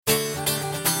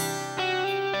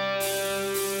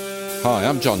Hi,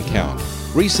 I'm John Cowan.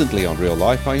 Recently on Real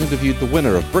Life, I interviewed the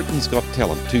winner of Britain's Got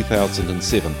Talent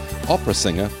 2007, opera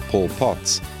singer Paul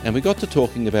Potts, and we got to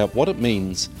talking about what it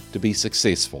means to be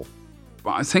successful.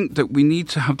 But I think that we need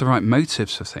to have the right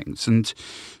motives for things, and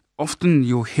often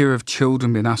you'll hear of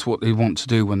children being asked what they want to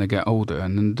do when they get older,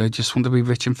 and then they just want to be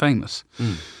rich and famous.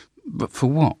 But for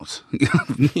what?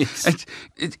 Yes.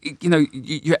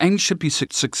 Your aim should be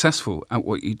successful at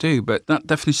what you do, but that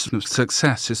definition of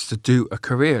success is to do a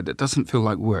career that doesn't feel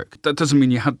like work. That doesn't mean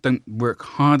you don't work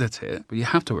hard at it, but you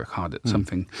have to work hard at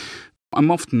something. I'm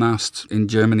often asked in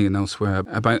Germany and elsewhere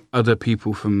about other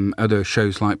people from other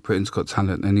shows like Britain's Got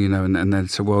Talent, and they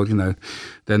say, well,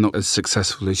 they're not as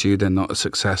successful as you, they're not a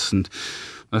success. And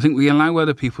I think we allow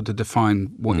other people to define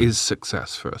what is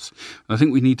success for us. And I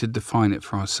think we need to define it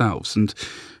for ourselves. And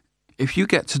if you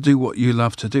get to do what you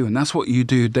love to do, and that's what you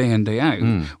do day in, day out,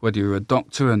 whether you're a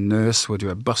doctor, a nurse, whether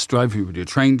you're a bus driver, whether you're a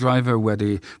train driver,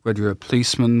 whether you're a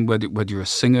policeman, whether you're a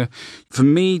singer, for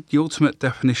me, the ultimate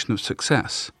definition of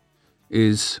success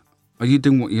is, are you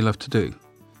doing what you love to do?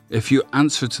 If your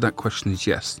answer to that question is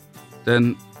yes,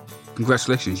 then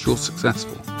congratulations, you're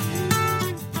successful.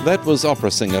 That was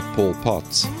opera singer Paul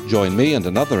Potts. Join me and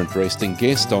another interesting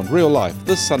guest on Real Life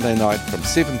this Sunday night from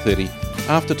 7:30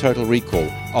 after Total Recall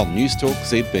on Newstalk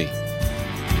ZB.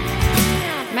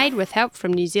 Made with help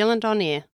from New Zealand On Air.